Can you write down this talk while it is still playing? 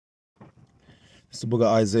It's the book of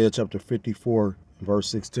Isaiah chapter 54, verse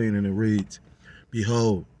 16, and it reads,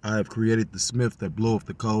 Behold, I have created the smith that bloweth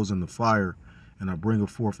the coals in the fire, and I bring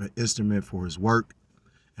forth an instrument for his work,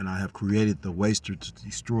 and I have created the waster to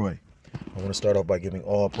destroy. I want to start off by giving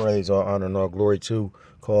all praise, all honor, and all glory to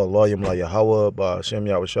call Loyam La Yahweh, by Hashem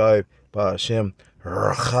Yahushai, by Hashem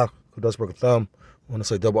Rachak, who does work a thumb. I want to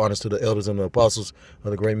say double honors to the elders and the apostles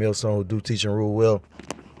of the great millstone who do teach and rule well. I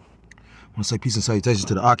want to say peace and salutations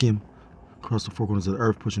to the Akim across the four corners of the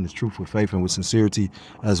earth, pushing this truth with faith and with sincerity,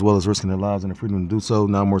 as well as risking their lives and their freedom to do so,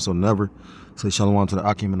 now more so than ever. Say shalom to the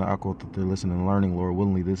Akim and the Akot that they're listening and learning. Lord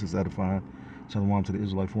willingly, this is edifying. Shalom to the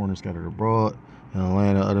Israelite foreigners scattered abroad in the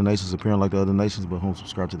land of other nations, appearing like the other nations, but whom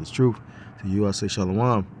subscribe to this truth. To you, I say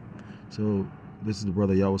shalom. So this is the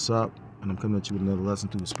brother Yahweh, and I'm coming at you with another lesson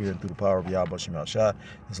through the Spirit and through the power of Yahweh Shem Shah.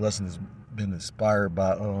 This lesson has been inspired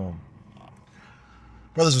by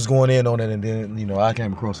brothers was going in on it, and then I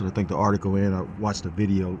came across it. I think the article, and I watched a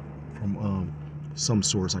video from some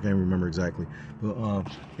source. I can't remember exactly, but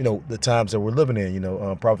the times that we're living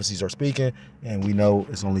in, prophecies are speaking, and we know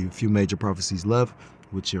it's only a few major prophecies left,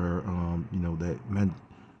 which are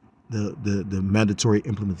the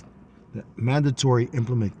mandatory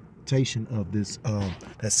implementation of this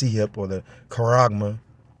that CHIP or the Charagma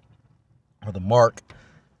or the Mark,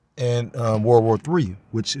 and World War III,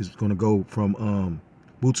 which is going to go from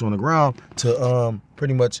boots on the ground to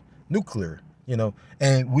pretty much nuclear,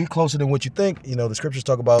 and we closer than what you think. The scriptures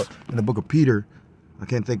talk about in the book of Peter, I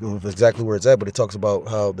can't think of exactly where it's at, but it talks about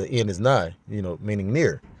how the end is nigh, meaning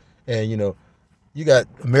near. And you got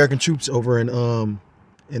American troops over in the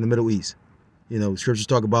Middle East. Scriptures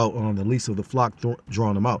talk about the least of the flock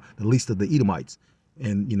drawing them out, the least of the Edomites,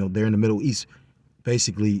 and they're in the Middle East,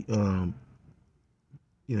 basically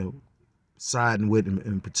siding with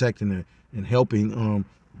and protecting and helping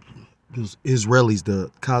those Israelis,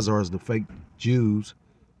 the Khazars, the fake Jews,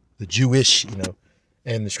 the Jewish,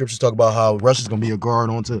 and the scriptures talk about how Russia's going to be a guard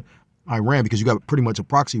onto Iran, because you got pretty much a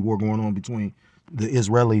proxy war going on between the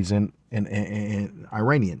Israelis and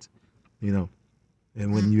Iranians, and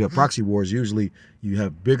when you have proxy wars, usually you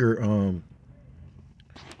have bigger,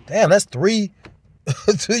 damn, that's three,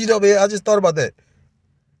 man, I just thought about that.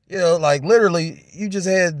 Like literally, you just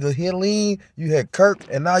had the Helene, you had Kirk,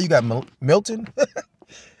 and now you got Milton.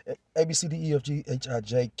 A, B, C, D, E, F, G, H, I,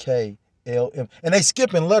 J, K, L, M. And they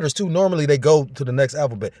skipping letters too. Normally they go to the next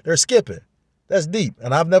alphabet. They're skipping. That's deep.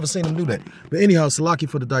 And I've never seen them do that. But anyhow, Salaki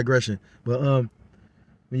for the digression. But when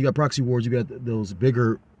you got proxy wars, you got those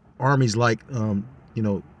bigger armies like,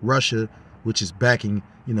 Russia, which is backing,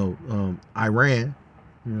 Iran,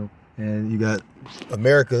 and you got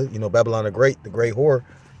America, Babylon the Great whore,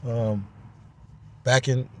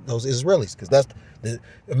 backing those Israelis, because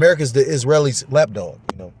America's the Israelis' lapdog,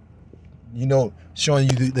 showing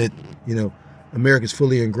you that America's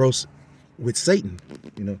fully engrossed with Satan,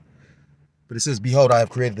 But it says, "Behold, I have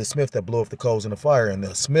created the smith that bloweth the coals in the fire." And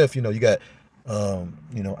the smith, you got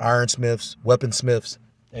ironsmiths, weaponsmiths,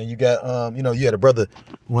 and you got you had a brother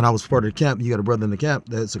when I was part of the camp. You got a brother in the camp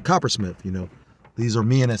that's a coppersmith, These are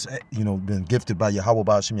men that's, been gifted by Yahweh,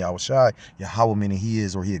 by Hashem Yahushai. Yahweh meaning he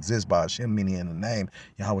is or he exists, by Hashem meaning in the name.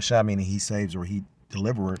 Yahushai meaning he saves or he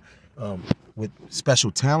deliverer, with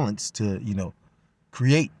special talents to,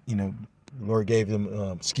 create. The Lord gave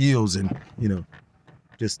them skills and,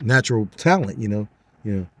 just natural talent,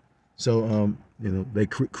 So, they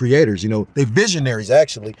creators, they visionaries,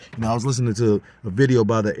 actually. I was listening to a video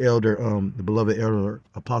by the elder, the beloved elder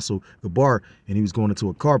Apostle Gabar, and he was going into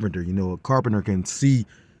a carpenter. A carpenter can see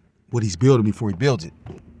what he's building before he builds it.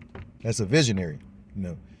 That's a visionary,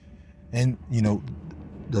 And,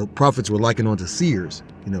 the prophets were likened onto seers,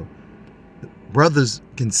 Brothers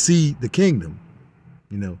can see the kingdom,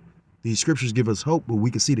 These scriptures give us hope, but we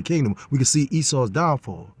can see the kingdom. We can see Esau's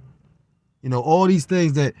downfall. All these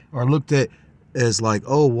things that are looked at as like,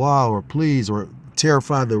 oh wow, or please, or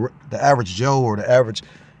terrify the average Joe or the average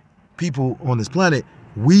people on this planet,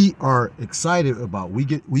 we are excited about. We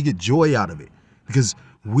get joy out of it, because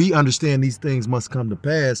we understand these things must come to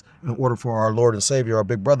pass in order for our Lord and Savior, our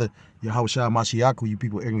big brother Yahweh Shai HaMashiach, who you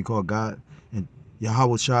people ignorantly call God, and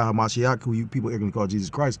Yahweh Shai HaMashiach, who you people ignorantly call Jesus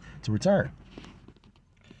Christ, to return.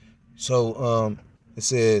 So it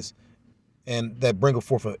says, and that bringeth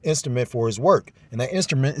forth an instrument for his work. And that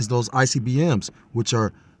instrument is those ICBMs, which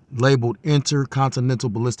are labeled intercontinental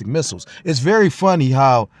ballistic missiles. It's very funny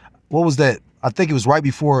how, what was that? I think it was right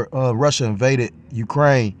before Russia invaded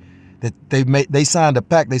Ukraine that they signed a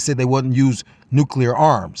pact. They said they wouldn't use nuclear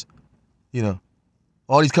arms,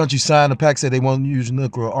 All these countries signed the pact, said they won't use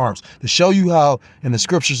nuclear arms. To show you how in the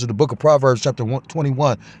scriptures of the book of Proverbs, chapter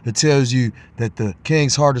 21, it tells you that the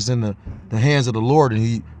king's heart is in the hands of the Lord, and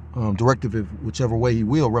he directive it whichever way he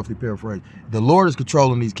will, roughly paraphrase. The Lord is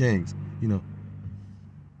controlling these kings, you know.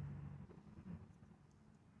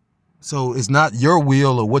 So it's not your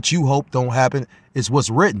will or what you hope don't happen. It's what's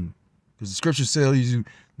written. Because the scripture tells you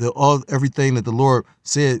everything that the Lord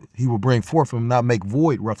said he will bring forth and not make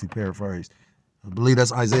void, roughly paraphrased. I believe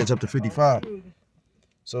that's Isaiah chapter 55.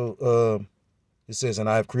 So it says, and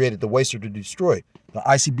I have created the waster to destroy. The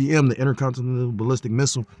ICBM, the intercontinental ballistic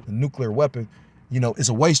missile, the nuclear weapon, you know, it's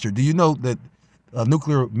a waster. Do you know that a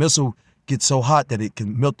nuclear missile gets so hot that it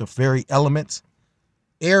can melt the very elements?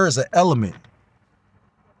 Air is an element.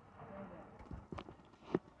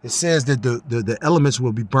 It says that the elements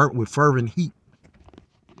will be burnt with fervent heat.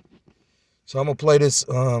 So I'm going to play this,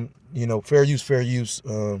 you know, fair use, fair use.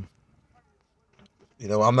 You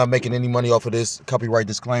know, I'm not making any money off of this copyright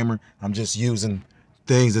disclaimer. I'm just using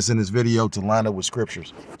things that's in this video to line up with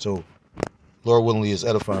scriptures. So, Lord willingly is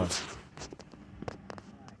edifying.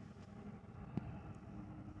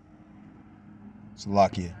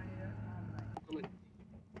 Salakia.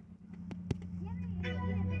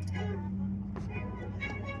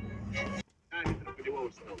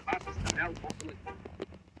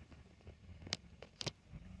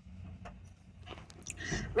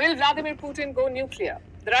 Will Vladimir Putin go nuclear?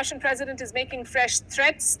 The Russian president is making fresh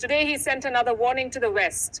threats. Today he sent another warning to the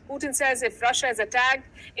West. Putin says if Russia is attacked,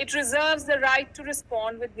 it reserves the right to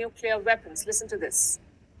respond with nuclear weapons. Listen to this.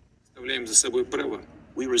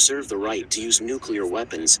 We reserve the right to use nuclear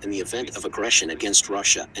weapons in the event of aggression against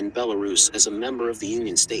Russia and Belarus as a member of the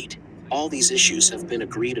Union State. All these issues have been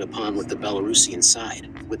agreed upon with the Belarusian side,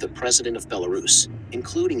 with the president of Belarus,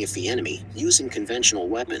 including if the enemy, using conventional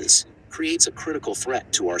weapons, creates a critical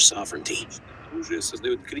threat to our sovereignty.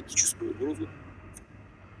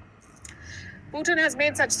 Putin has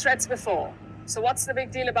made such threats before. So what's the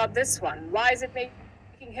big deal about this one? Why is it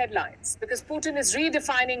making headlines? Because Putin is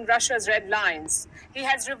redefining Russia's red lines. He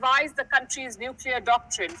has revised the country's nuclear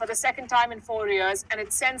doctrine for the second time in 4 years, and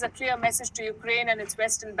it sends a clear message to Ukraine and its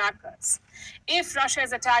Western backers. If Russia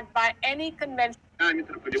is attacked by any conventional...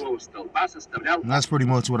 That's pretty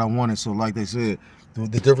much what I wanted. So like they said, the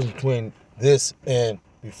difference between this and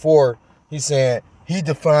before, he's saying he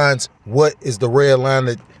defines what is the red line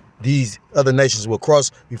that these other nations will cross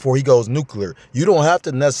before he goes nuclear. You don't have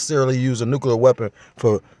to necessarily use a nuclear weapon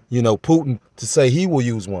for, you know, Putin to say he will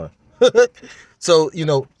use one. So, you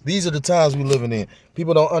know, these are the times we're living in.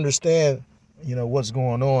 People don't understand, you know, what's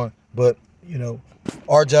going on. But, you know,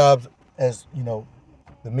 our job as, you know,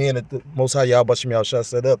 the men that the Most High Yahweh Bashim Yahushua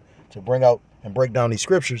set up to bring out and break down these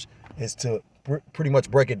scriptures is to pretty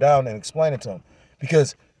much break it down and explain it to them.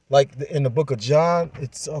 Because like in the book of John,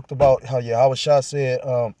 it's talked about how Yahushua said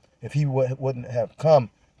if he wouldn't have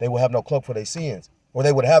come, they would have no cloak for their sins. Or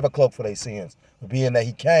they would have a cloak for their sins. But being that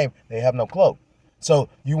he came, they have no cloak. So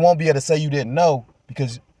you won't be able to say you didn't know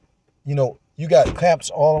because, you know, you got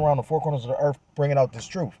camps all around the four corners of the earth bringing out this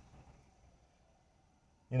truth.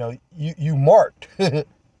 You know, you marked.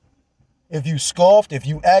 If you scoffed, if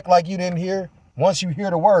you act like you didn't hear, once you hear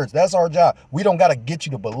the words, that's our job. We don't got to get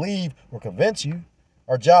you to believe or convince you.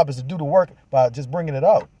 Our job is to do the work by just bringing it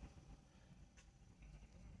out.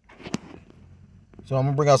 So I'm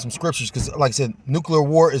going to bring out some scriptures because, like I said, nuclear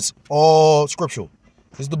war is all scriptural.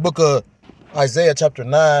 This is the book of Isaiah chapter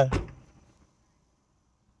 9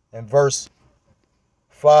 and verse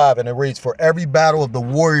 5. And it reads, for every battle of the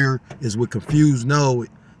warrior is with confused noise.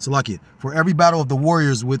 Salakia, for every battle of the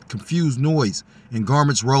warriors with confused noise and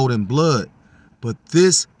garments rolled in blood. But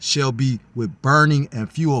this shall be with burning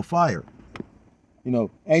and fuel fire. You know,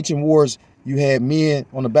 ancient wars, you had men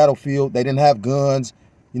on the battlefield. They didn't have guns.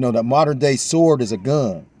 You know, the modern day sword is a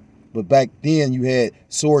gun. But back then you had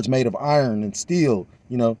swords made of iron and steel.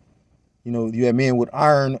 You know, you had men with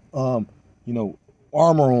iron, you know,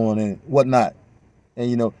 armor on and whatnot. And,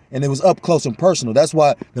 you know, and it was up close and personal. That's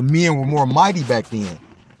why the men were more mighty back then.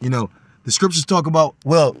 You know, the scriptures talk about,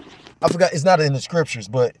 well, I forgot, it's not in the scriptures,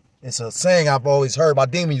 but it's a saying I've always heard. My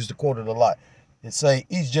demon used to quote it a lot. It say,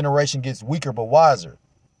 each generation gets weaker but wiser.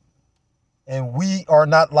 And we are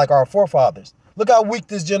not like our forefathers. Look how weak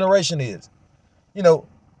this generation is. You know,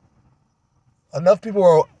 enough people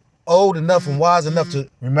are old enough and wise enough to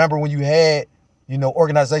remember when you had, you know,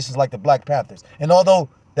 organizations like the Black Panthers. And although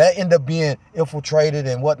that ended up being infiltrated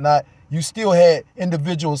and whatnot, you still had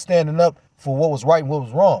individuals standing up for what was right and what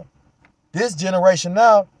was wrong. This generation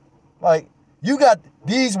now, like, you got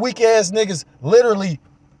these weak ass niggas literally,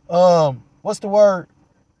 what's the word?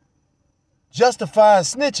 Justifying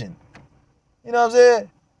snitching. You know what I'm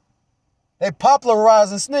saying? They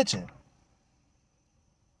popularizing snitching.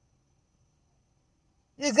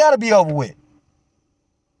 It's got to be over with.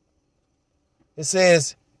 It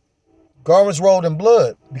says, garments rolled in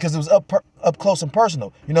blood, because it was up close and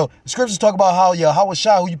personal. You know, the scriptures talk about how Yahweh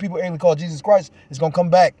Shai, who you people ain't call Jesus Christ, is going to come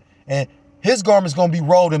back, and his garment's going to be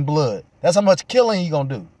rolled in blood. That's how much killing he's going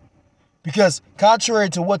to do. Because contrary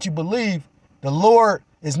to what you believe, the Lord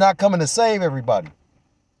is not coming to save everybody.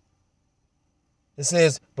 It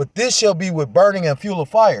says, but this shall be with burning and fuel of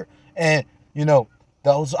fire. And, you know,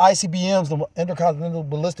 those ICBMs, the intercontinental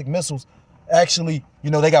ballistic missiles, actually,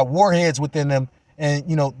 you know, they got warheads within them. And,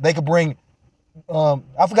 you know, they could bring,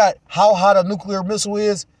 I forgot how hot a nuclear missile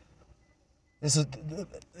is.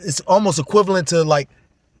 It's almost equivalent to, like,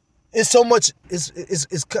 it's so much,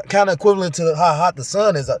 it's kind of equivalent to how hot the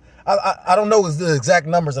sun is. I don't know the exact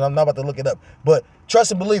numbers, and I'm not about to look it up. But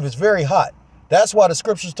trust and believe, it's very hot. That's why the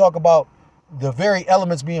scriptures talk about the very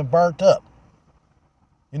elements being burnt up.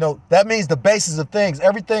 You know, that means the basis of things.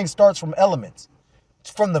 Everything starts from elements.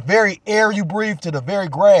 It's from the very air you breathe to the very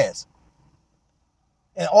grass.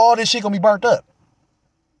 And all this shit gonna be burnt up.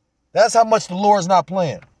 That's how much the Lord's not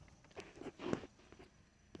playing.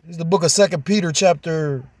 This is the book of 2 Peter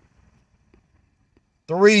chapter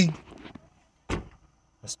 3.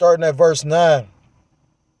 Starting at verse 9.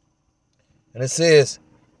 And it says,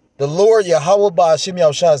 the Lord Yahweh Ba'ashem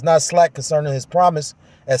Yahushua is not slack concerning his promise,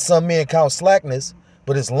 as some men count slackness,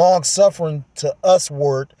 but is long suffering to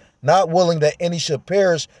usward, not willing that any should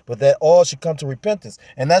perish, but that all should come to repentance.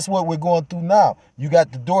 And that's what we're going through now. You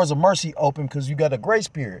got the doors of mercy open because you got a grace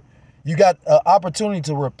period. You got an opportunity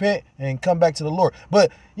to repent and come back to the Lord.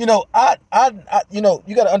 But, you know, you know,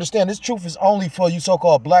 you got to understand this truth is only for you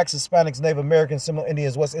so-called blacks, Hispanics, Native Americans, Seminole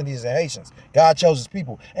Indians, West Indians, and Haitians. God chose his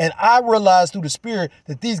people. And I realized through the Spirit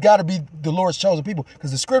that these got to be the Lord's chosen people, because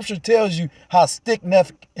the scripture tells you how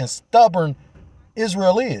stiff-necked and stubborn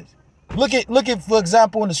Israel is. Look at, for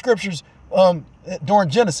example, in the scriptures during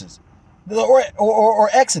Genesis or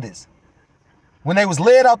Exodus. When they was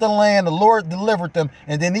led out the land, the Lord delivered them,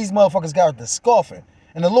 and then these motherfuckers got the scoffing.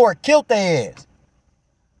 And the Lord killed their ass.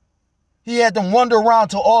 He had them wander around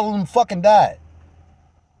till all of them fucking died.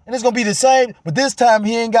 And it's going to be the same, but this time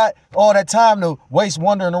he ain't got all that time to waste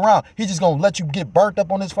wandering around. He just going to let you get burnt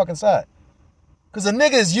up on his fucking side. Because a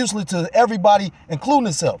nigga is useless to everybody, including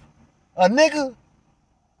himself. A nigga.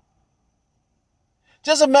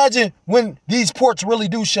 Just imagine when these ports really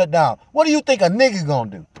do shut down. What do you think a nigga going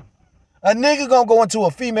to do? A nigga gonna go into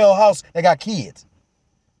a female house that got kids.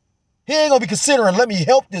 He ain't gonna be considering, let me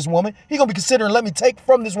help this woman. He gonna be considering, let me take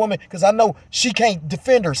from this woman because I know she can't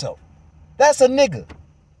defend herself. That's a nigga.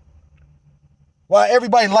 Why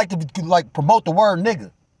everybody like to promote the word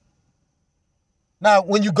nigga. Now,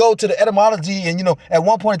 when you go to the etymology and, you know, at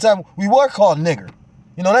one point in time, we were called nigger.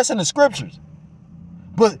 You know, that's in the scriptures.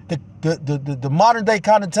 But the modern day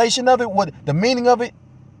connotation of it, what the meaning of it,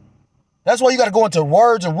 that's why you got to go into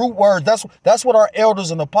words and root words. That's what our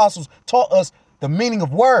elders and apostles taught us, the meaning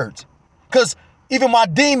of words. Because even my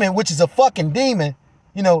demon, which is a fucking demon,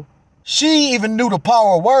 you know, she even knew the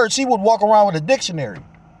power of words. She would walk around with a dictionary.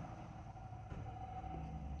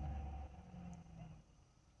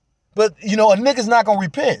 But, you know, a nigga's not going to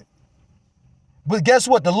repent. But guess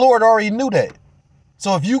what? The Lord already knew that.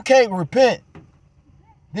 So if you can't repent,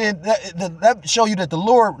 then that show you that the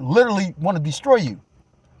Lord literally want to destroy you.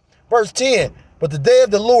 Verse 10, but the day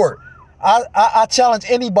of the Lord, I challenge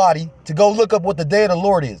anybody to go look up what the day of the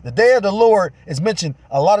Lord is. The day of the Lord is mentioned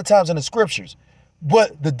a lot of times in the scriptures.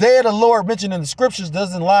 But the day of the Lord mentioned in the scriptures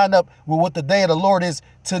doesn't line up with what the day of the Lord is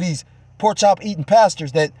to these pork chop eating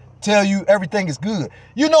pastors that tell you everything is good.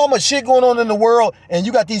 You know how much shit going on in the world, and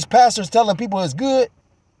you got these pastors telling people it's good?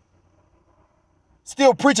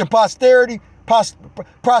 Still preaching prosperity. How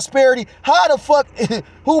the fuck,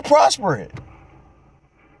 who prospered?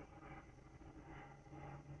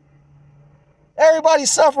 Everybody's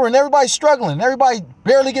suffering, everybody's struggling, everybody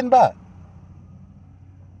barely getting by.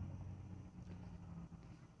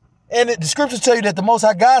 And the scriptures tell you that the Most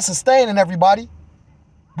High God's sustaining everybody,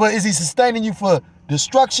 but is he sustaining you for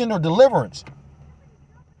destruction or deliverance?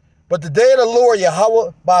 But the day of the Lord,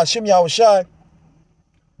 Yahweh Ba'ashem Yahushai,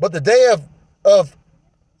 but the day of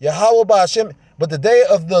Yahweh Ba'ashem, but the day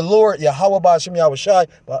of the Lord, Yahweh Ba'ashem Yahushai,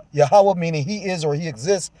 Yahweh meaning he is or he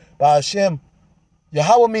exists, Ba'ashem,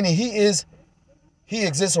 Yahweh meaning he is, he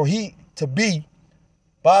exists or he to be,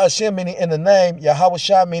 Ba'ashem meaning in the name, Yahweh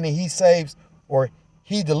Shai meaning he saves or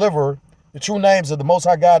he deliverer, the true names of the Most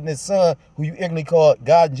High God and his Son, who you ignorantly call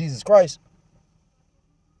God and Jesus Christ,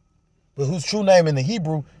 but whose true name in the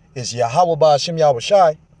Hebrew is Yahweh Ba'ashem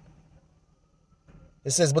Yahushai.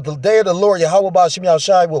 It says, but the day of the Lord, Yahweh Ba'ashim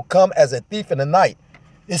Yahushai, will come as a thief in the night.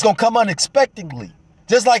 It's going to come unexpectedly.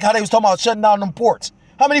 Just like how they was talking about shutting down them ports.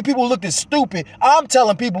 How many people looked at stupid? I'm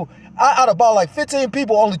telling people, out of about like 15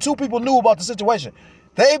 people, only 2 people knew about the situation.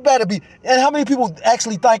 They better be. And how many people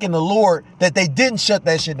actually thanking the Lord that they didn't shut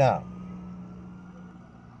that shit down?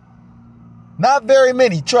 Not very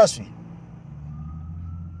many, trust me.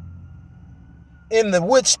 In the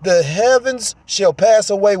which the heavens shall pass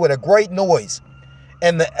away with a great noise,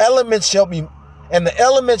 and the elements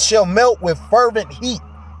shall melt with fervent heat.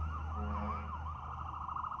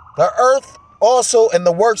 The earth also and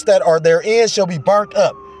the works that are therein shall be burnt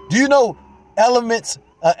up. Do you know elements?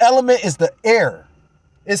 Element is the air.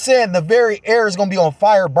 It's saying the very air is going to be on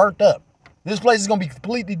fire, burnt up. This place is going to be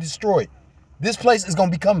completely destroyed. This place is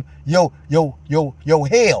going to become hell.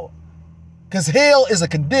 Because hell is a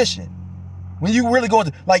condition. When you really go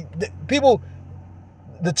into, like,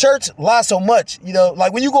 the church lies so much,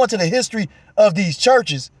 like when you go into the history of these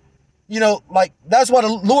churches, like that's why the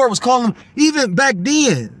Lord was calling them, even back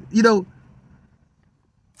then, to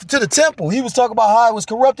the temple. He was talking about how it was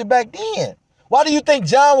corrupted back then. Why do you think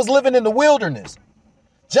John was living in the wilderness?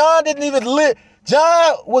 John didn't even live.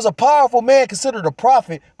 John was a powerful man, considered a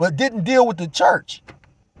prophet, but didn't deal with the church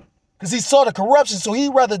because he saw the corruption. So he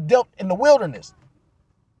rather dealt in the wilderness.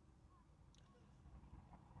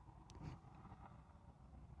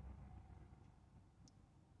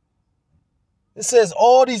 It says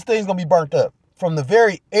all these things going to be burnt up, from the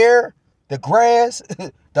very air, the grass,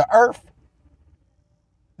 the earth.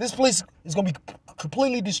 This place is going to be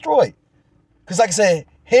completely destroyed. Because like I said,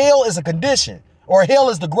 hell is a condition, or hell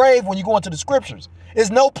is the grave when you go into the scriptures. There's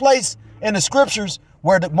no place in the scriptures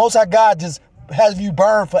where the Most High God just has you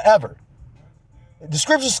burn forever. The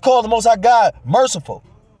scriptures call the Most High God merciful.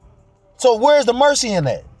 So where's the mercy in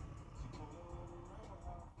that?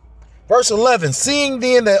 Verse 11, seeing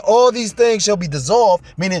then that all these things shall be dissolved,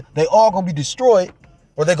 meaning they all going to be destroyed,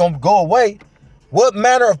 or they're going to go away, what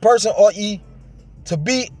manner of person ought ye to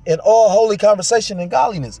be in all holy conversation and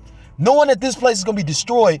godliness? Knowing that this place is going to be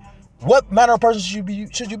destroyed, what manner of person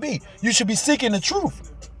should you be? You should be seeking the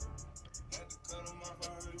truth.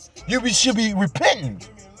 You should be repenting.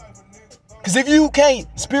 Because if you can't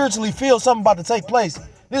spiritually feel something about to take place,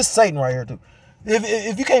 this is Satan right here too.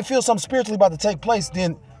 If you can't feel something spiritually about to take place,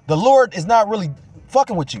 then the Lord is not really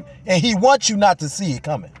fucking with you. And he wants you not to see it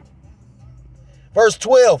coming. Verse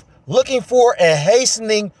 12, looking for and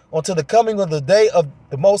hastening unto the coming of the day of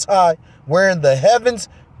the Most High, wherein the heavens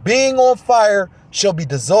being on fire shall be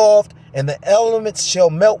dissolved, and the elements shall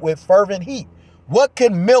melt with fervent heat. What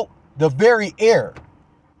can melt the very air?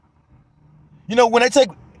 When they take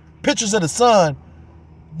pictures of the sun,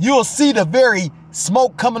 you'll see the very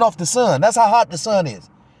smoke coming off the sun. That's how hot the sun is.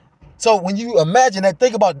 So when you imagine that,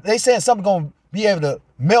 think about, they saying something going to be able to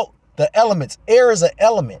melt the elements. Air is an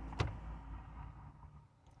element.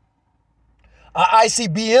 An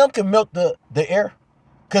ICBM can melt the air,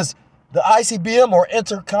 because the ICBM, or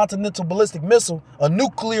intercontinental ballistic missile, a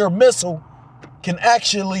nuclear missile, can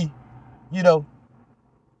actually,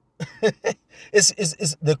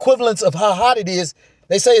 it's the equivalence of how hot it is.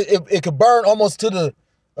 They say it could burn almost to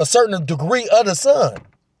a certain degree of the sun.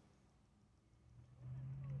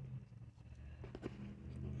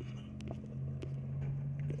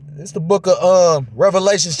 It's the book of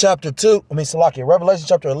Revelation chapter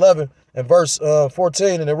 11 and verse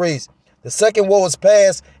 14, and it reads, the second woe is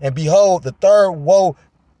past, and behold, the third woe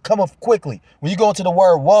cometh quickly. When you go into the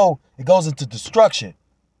word woe, it goes into destruction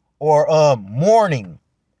or mourning.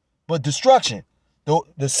 But destruction,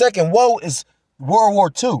 the second woe is World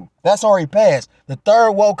War II. That's already passed. The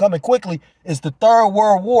third woe coming quickly is the Third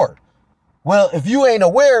World War. Well, if you ain't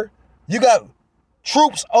aware, you got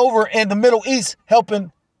troops over in the Middle East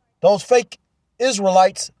helping those fake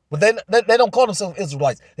Israelites, but they don't call themselves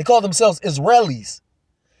Israelites. They call themselves Israelis.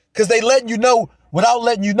 Because they letting you know, without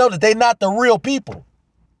letting you know, that they're not the real people.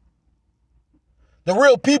 The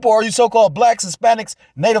real people are you so-called blacks, Hispanics,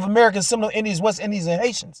 Native Americans, Seminole Indians, West Indians, and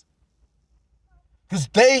Haitians. Because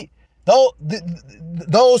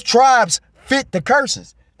those tribes fit the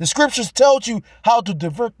curses. The scriptures told you how to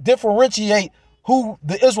differentiate who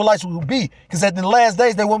the Israelites will be. Because at the last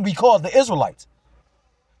days, they wouldn't be called the Israelites.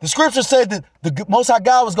 The scripture said that the Most High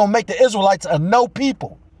God was going to make the Israelites a no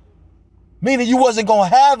people. Meaning you wasn't going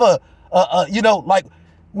to have like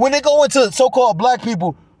when they go into so-called black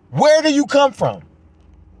people, where do you come from?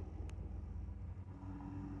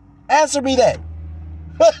 Answer me that.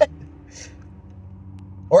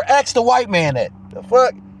 Or ask the white man that. The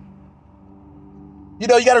fuck? You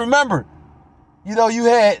got to remember, you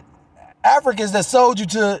had Africans that sold you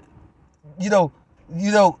to,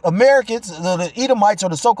 Americans, the Edomites or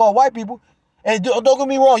the so-called white people, and don't get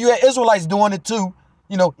me wrong, you had Israelites doing it too,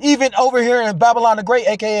 even over here in Babylon the Great,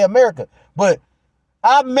 aka America. But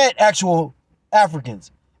I met actual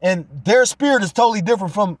Africans, and their spirit is totally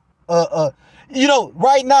different from,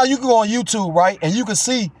 right now you can go on YouTube, right, and you can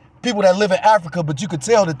see people that live in Africa, but you could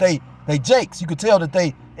tell that they Jakes, you could tell that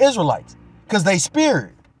they Israelites, because they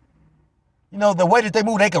spirit. The way that they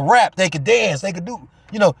move, they could rap, they could dance, they could do,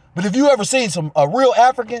 but if you ever seen a real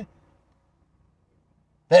African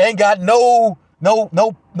that ain't got no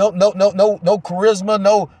charisma,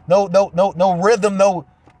 no rhythm,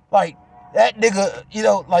 like that nigga, you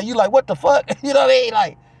like, what the fuck? You know what I mean?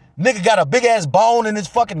 Like, nigga got a big ass bone in his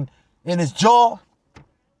jaw.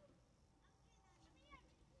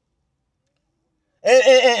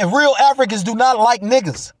 And real Africans do not like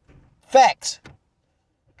niggas. Facts.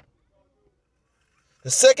 The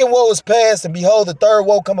second woe is past, and behold, the third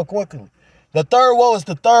woe coming quickly. The third woe is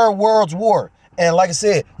the third world's war. And like I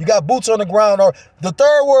said, you got boots on the ground, or the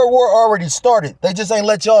third world war already started. They just ain't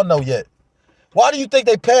let y'all know yet. Why do you think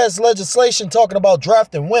they passed legislation talking about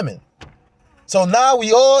drafting women? So now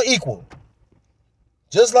we all equal.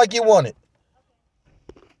 Just like you wanted.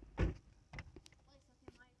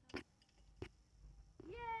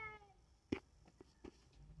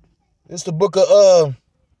 It's the book of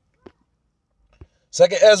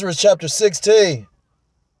 2nd Ezra chapter 16.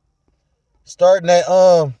 Starting at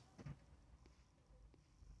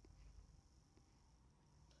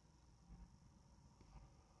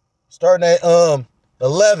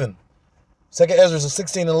 11. 2nd Ezra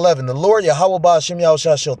 16 and 11. The Lord Yahweh Ba'ashem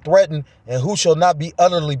Yahushua shall threaten, and who shall not be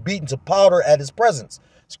utterly beaten to powder at his presence.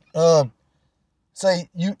 Say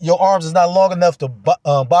your arms is not long enough to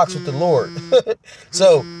box with the Lord.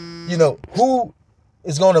 So, who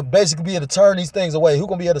is going to basically be able to turn these things away? Who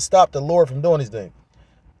going to be able to stop the Lord from doing these things?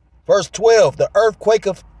 Verse 12, the earth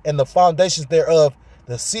quaketh and the foundations thereof.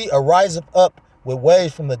 The sea ariseth up with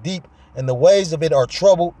waves from the deep, and the waves of it are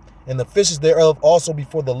troubled, and the fishes thereof also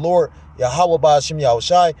before the Lord Yahweh Ba'ashem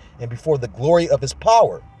Yahushai, and before the glory of his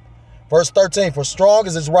power. Verse 13, for strong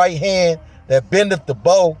is his right hand that bendeth the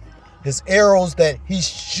bow. His arrows that he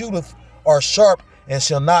shooteth are sharp and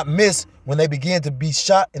shall not miss when they begin to be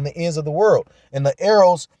shot in the ends of the world. And the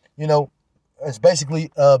arrows, is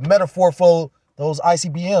basically a metaphor for those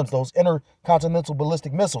ICBMs, those intercontinental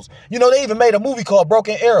ballistic missiles. They even made a movie called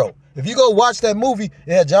Broken Arrow. If you go watch that movie,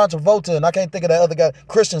 it had John Travolta, and I can't think of that other guy,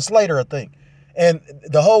 Christian Slater, I think. And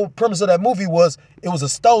the whole premise of that movie was it was a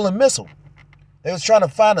stolen missile. They was trying to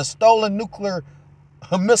find a stolen nuclear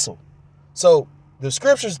missile. So the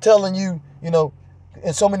scripture's telling you,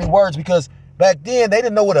 in so many words, because back then they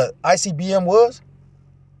didn't know what a ICBM was.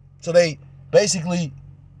 So they basically,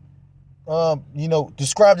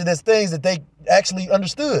 described it as things that they actually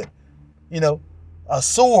understood. A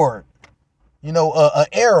sword, an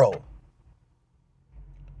arrow.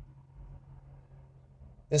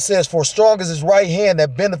 It says, for strong is his right hand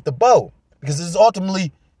that bendeth the bow. Because this is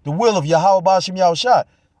ultimately the will of Yahweh Ba'ashem Yahushua,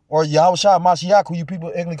 or Yahushua Mashiach, who you people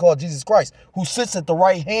ignorantly call Jesus Christ, who sits at the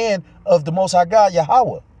right hand of the Most High God,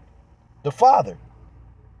 Yahweh, the Father.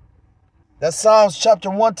 That's Psalms chapter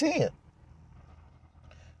 110.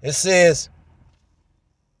 It says,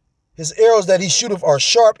 his arrows that he shooteth are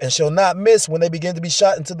sharp and shall not miss when they begin to be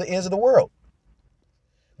shot into the ends of the world.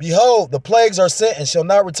 Behold, the plagues are sent and shall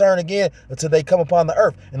not return again until they come upon the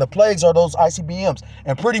earth. And the plagues are those ICBMs.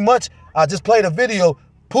 And pretty much, I just played a video,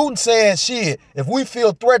 Putin saying, shit, if we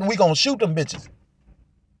feel threatened, we gonna shoot them bitches.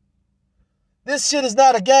 This shit is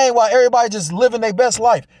not a game while everybody just living their best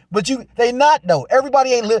life. But they not though.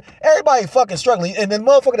 Everybody ain't fucking struggling. And then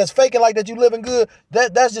motherfucker that's faking like that you living good,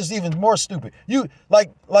 that's just even more stupid. You like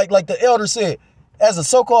the elder said, as a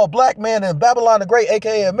so-called black man in Babylon the Great,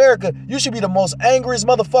 aka America, you should be the most angriest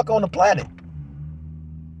motherfucker on the planet.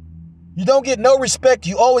 You don't get no respect.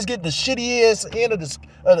 You always get the shitty ass end of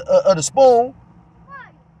the spoon.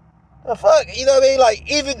 The fuck, you know what I mean?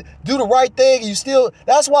 Like, even do the right thing, you still.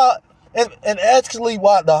 That's why. And actually,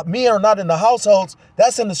 why the men are not in the households,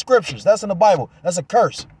 that's in the scriptures. That's in the Bible. That's a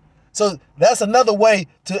curse. So that's another way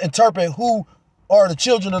to interpret who are the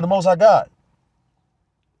children of the Most High God.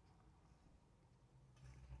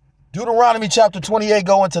 Deuteronomy chapter 28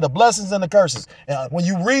 go into the blessings and the curses. And when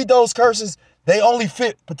you read those curses, they only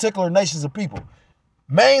fit particular nations of people.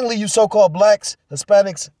 Mainly you so-called blacks,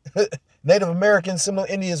 Hispanics, Native Americans, Seminole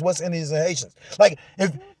Indians, West Indians, and Haitians. Like,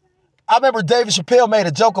 if I remember David Chappelle made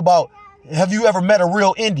a joke about, have you ever met a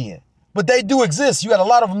real Indian? But they do exist. You got a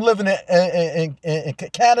lot of them living in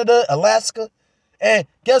Canada, Alaska. And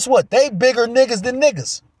guess what? They bigger niggas than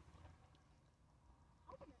niggas.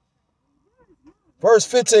 Verse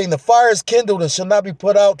 15, the fire is kindled and shall not be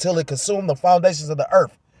put out till it consume the foundations of the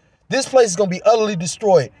earth. This place is going to be utterly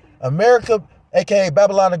destroyed. America, aka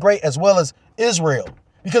Babylon the Great, as well as Israel.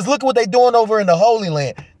 Because look at what they're doing over in the Holy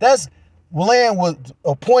Land. That's land was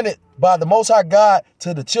appointed by the Most High God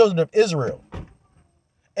to the children of Israel.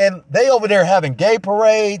 And they over there having gay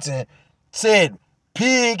parades and said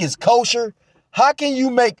pig is kosher. How can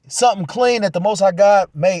you make something clean that the Most High God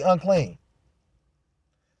made unclean?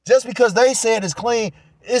 Just because they said it's clean,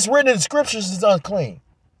 it's written in the scriptures it's unclean.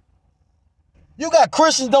 You got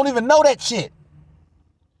Christians don't even know that shit.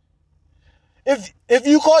 If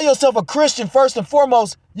you call yourself a Christian, first and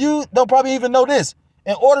foremost, you don't probably even know this.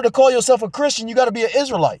 In order to call yourself a Christian, you got to be an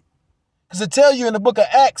Israelite. Because it tells you in the book of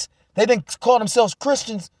Acts, they didn't call themselves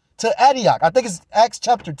Christians to Antioch. I think it's Acts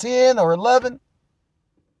chapter 10 or 11.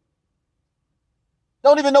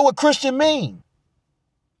 Don't even know what Christian mean.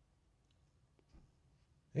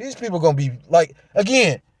 These people going to be like,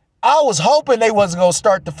 again, I was hoping they wasn't going to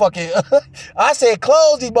start the fucking, I said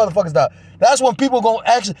close these motherfuckers down. That's when people going to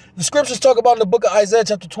actually, the scriptures talk about in the book of Isaiah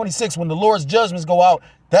chapter 26, when the Lord's judgments go out,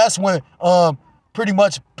 that's when pretty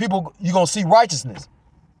much people, you're going to see righteousness.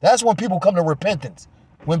 That's when people come to repentance.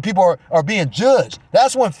 When people are being judged.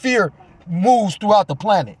 That's when fear moves throughout the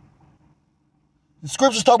planet. The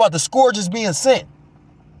scriptures talk about the scourges being sent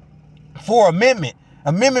for amendment.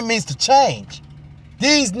 Amendment means to change.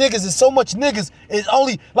 These niggas is so much niggas. It's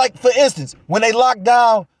only, like, for instance, when they locked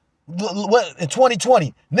down in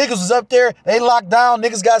 2020, niggas was up there, they locked down,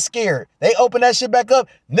 niggas got scared. They opened that shit back up,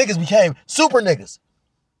 niggas became super niggas.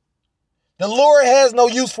 The Lord has no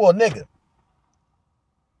use for a nigga.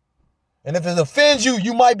 And if it offends you,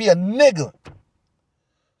 you might be a nigga.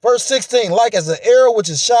 Verse 16, like as an arrow which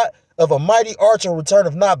is shot of a mighty archer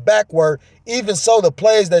returneth not backward, even so the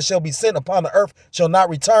plagues that shall be sent upon the earth shall not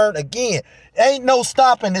return again. Ain't no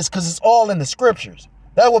stopping this because it's all in the scriptures.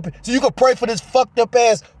 That would be, so you can pray for this fucked up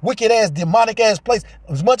ass, wicked ass, demonic ass place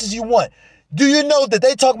as much as you want. Do you know that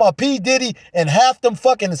they talk about P. Diddy and half them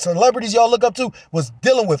fucking celebrities y'all look up to was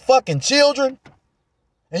dealing with fucking children?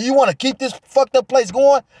 And you want to keep this fucked up place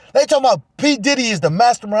going? They talking about P. Diddy is the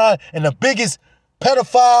mastermind and the biggest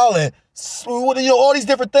pedophile and all these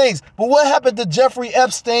different things. But what happened to Jeffrey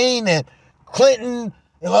Epstein and Clinton,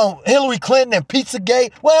 Hillary Clinton and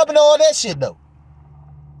Pizzagate? What happened to all that shit though?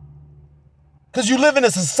 Because you live in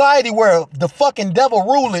a society where the fucking devil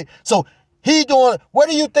rule it. So he doing, where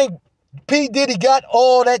do you think P. Diddy got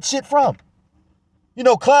all that shit from? You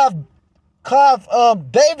know, Clive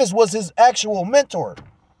Davis was his actual mentor.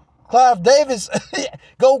 Clive Davis,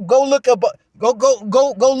 go look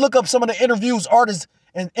up some of the interviews artists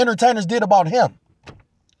and entertainers did about him.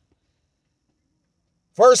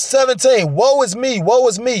 Verse 17, woe is me,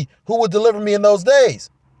 who will deliver me in those days?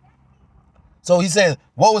 So he said,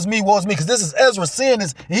 woe is me, because this is Ezra seeing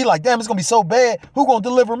this, and he like, damn, it's going to be so bad, who going to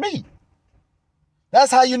deliver me?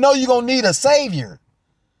 That's how you know you're going to need a savior.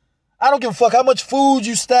 I don't give a fuck how much food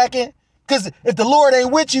you stacking, because if the Lord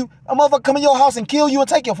ain't with you, a motherfucker come in your house and kill you and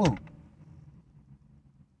take your food.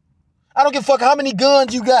 I don't give a fuck how many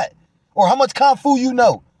guns you got or how much kung fu you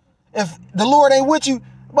know. If the Lord ain't with you,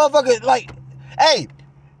 motherfucker, like, hey,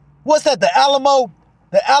 what's that, the Alamo?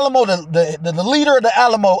 The Alamo, the leader of the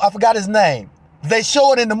Alamo, I forgot his name. They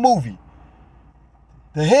show it in the movie.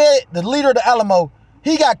 The leader of the Alamo,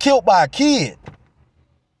 he got killed by a kid.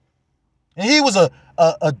 And he was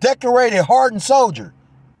a decorated, hardened soldier.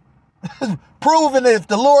 Proving that if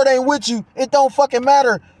the Lord ain't with you, it don't fucking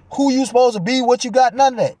matter who you supposed to be, what you got,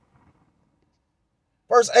 none of that.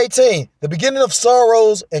 Verse 18, the beginning of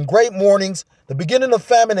sorrows and great mournings, the beginning of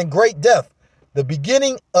famine and great death, the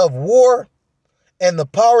beginning of war, and the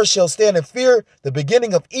power shall stand in fear, the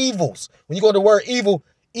beginning of evils. When you go to the word evil,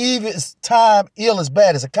 evil is time, ill is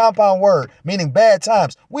bad. It's a compound word, meaning bad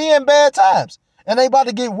times. We in bad times, and they about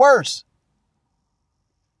to get worse.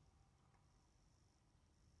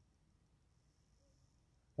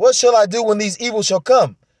 What shall I do when these evils shall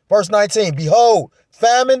come? Verse 19, behold,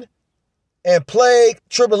 famine and plague,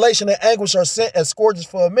 tribulation and anguish are sent as scourges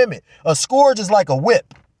for amendment. A scourge is like a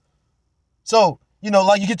whip. So,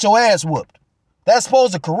 like you get your ass whooped. That's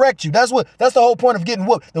supposed to correct you. That's the whole point of getting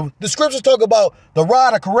whooped. The scriptures talk about the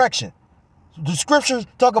rod of correction. The scriptures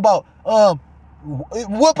talk about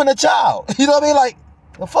whooping a child. You know what I mean? Like,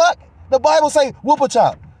 the fuck? The Bible say whoop a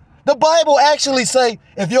child. The Bible actually say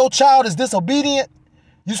if your child is disobedient,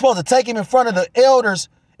 you're supposed to take him in front of the elders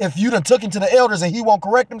if you done took him to the elders and he won't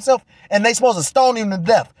correct himself, and they supposed to stone him to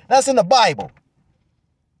death. That's in the Bible.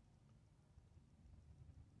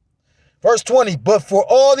 Verse 20, but for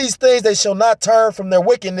all these things they shall not turn from their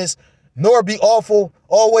wickedness, nor be awful,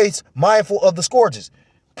 always mindful of the scourges.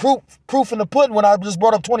 proof in the pudding when I just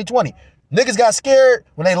brought up 2020. Niggas got scared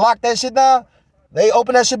when they locked that shit down. They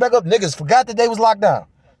opened that shit back up. Niggas forgot that they was locked down.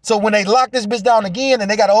 So when they locked this bitch down again and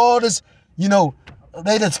they got all this, you know,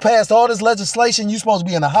 they just passed all this legislation. You supposed to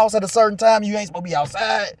be in the house at a certain time. You ain't supposed to be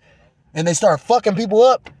outside. And they start fucking people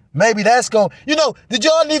up. Maybe that's going, you know, did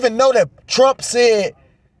y'all even know that Trump said,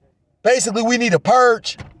 basically we need a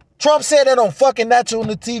purge? Trump said that on fucking National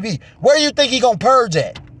TV. Where you think he gonna purge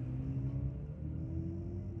at?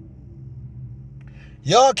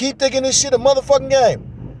 Y'all keep thinking this shit a motherfucking game.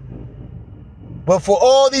 But for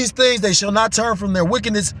all these things, they shall not turn from their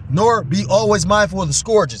wickedness, nor be always mindful of the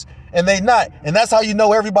scourges. And they not. And that's how you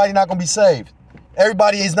know everybody not going to be saved.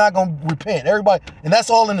 Everybody is not going to repent. Everybody. And that's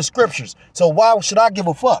all in the scriptures. So why should I give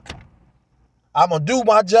a fuck? I'm going to do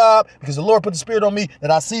my job because the Lord put the Spirit on me that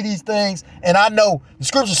I see these things. And I know the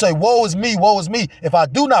scriptures say, woe is me if I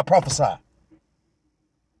do not prophesy.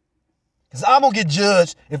 Because I'm going to get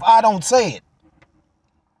judged if I don't say it.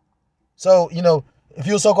 So, you know, if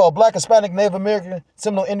you're so-called Black, Hispanic, Native American,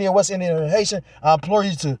 Seminole Indian, West Indian, or Haitian, I implore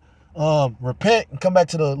you to repent and come back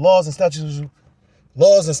to the laws and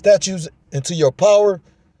statutes into your power,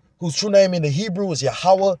 whose true name in the Hebrew is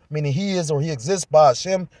Yahweh, meaning he is or he exists, by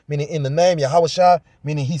Hashem, meaning in the name, Yahweh Shai,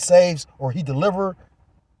 meaning he saves or he deliver,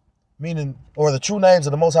 meaning, or the true names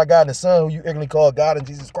of the Most High God and His Son, who you ignorantly call God and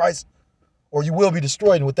Jesus Christ, or you will be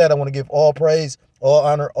destroyed. And with that, I want to give all praise, all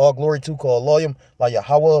honor, all glory to call Loyam, La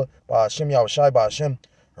Yahweh, by Hashem, Yahweh Shai, by Hashem,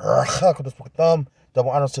 double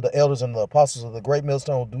honors to the elders and the apostles of the great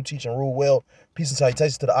millstone who do teach and rule well. Peace and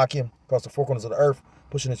salutations to the Akim across the four corners of the earth,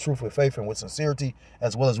 pushing the truth with faith and with sincerity,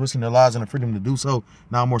 as well as risking their lives and the freedom to do so,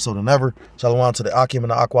 now more so than ever. Shalom to the Akim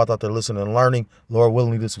and the Akwat out there listening and learning. Lord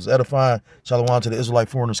willingly, this was edifying. Shalom to the Israelite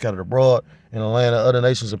foreigners scattered abroad in the land of other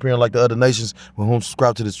nations, appearing like the other nations with whom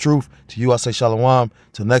subscribe to this truth. To you, I say shalom.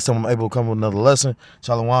 Till next time I'm able to come with another lesson.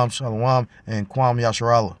 Shalom, shalom, and Kwam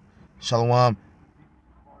Yasharallah. Shalom,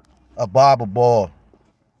 a Bible ball.